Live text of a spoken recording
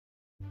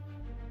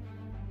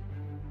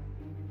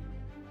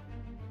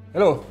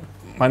Hello,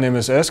 my name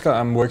is Asger.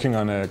 I'm working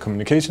on a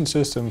communication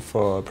system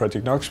for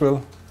Project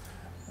Knoxville.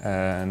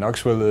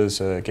 Knoxville is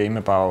a game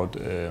about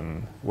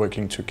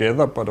working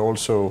together, but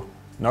also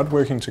not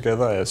working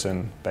together, as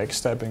in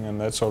backstabbing and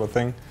that sort of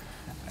thing.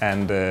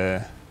 And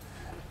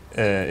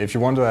if you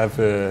want to have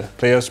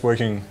players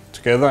working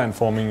together and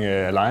forming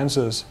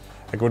alliances,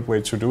 a good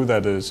way to do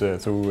that is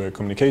through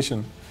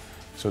communication.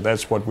 So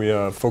that's what we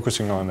are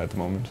focusing on at the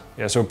moment.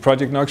 Yeah, so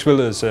Project Knoxville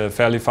is a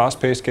fairly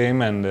fast-paced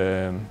game, and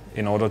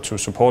in order to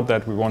support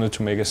that, we wanted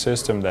to make a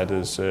system that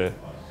is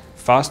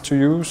fast to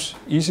use,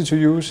 easy to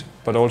use,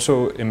 but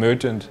also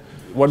emergent.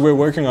 What we're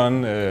working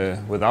on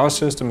with our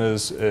system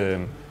is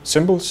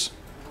symbols,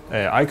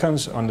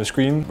 icons on the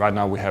screen. Right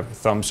now we have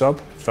thumbs up,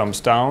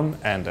 thumbs down,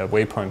 and a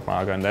waypoint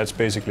marker, and that's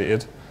basically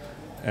it.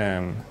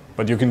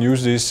 But you can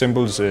use these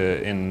symbols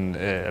in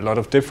a lot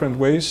of different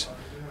ways.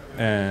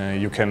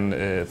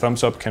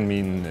 Thumbs up can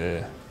mean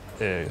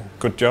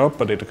good job,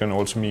 but it can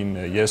also mean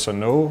yes or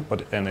no,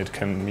 and it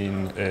can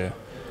mean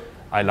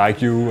I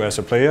like you as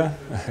a player.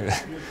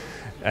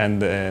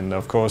 and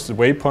of course the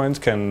waypoints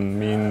can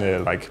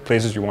mean like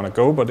places you want to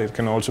go, but it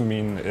can also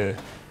mean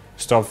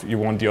stuff you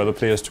want the other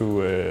players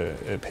to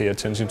pay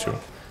attention to.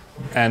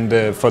 And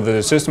for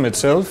the system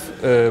itself,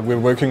 we're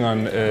working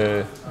on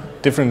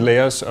different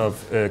layers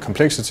of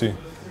complexity.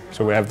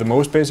 So we have the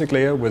most basic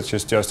layer, which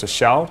is just a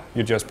shout.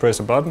 You just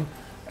press a button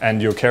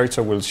and your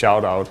character will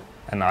shout out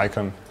an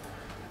icon.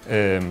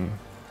 If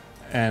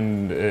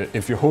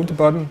you hold the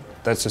button,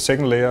 that's the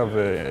second layer of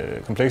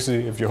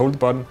complexity. If you hold the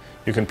button,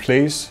 you can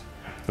place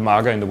the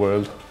marker in the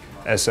world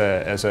as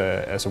a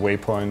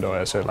waypoint, or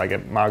as like a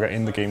marker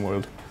in the game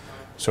world.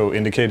 So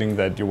indicating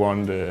that you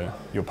want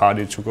your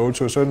party to go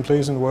to a certain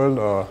place in the world,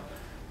 or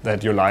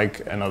that you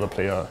like another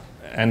player.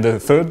 And the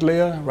third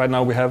layer right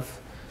now we have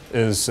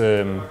is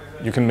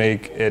you can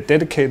make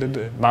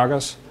dedicated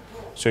markers.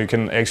 So you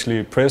can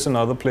actually press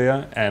another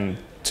player and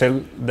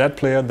tell that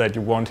player that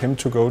you want him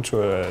to go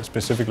to a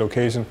specific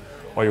location,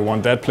 or you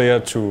want that player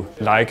to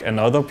like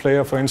another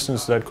player, for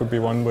instance. That could be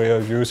one way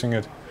of using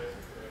it.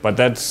 But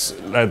that's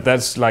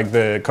like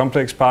the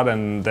complex part,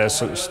 and there's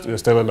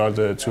still a lot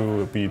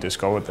to be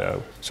discovered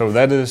there. So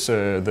that is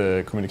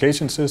the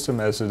communication system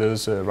as it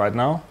is right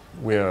now.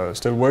 We are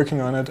still working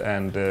on it,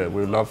 and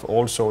we love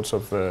all sorts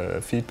of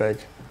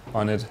feedback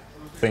on it.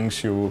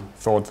 Things you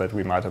thought that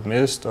we might have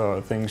missed,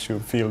 or things you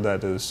feel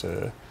that is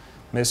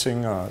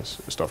missing, or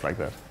stuff like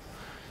that.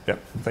 Yeah,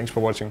 thanks for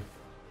watching.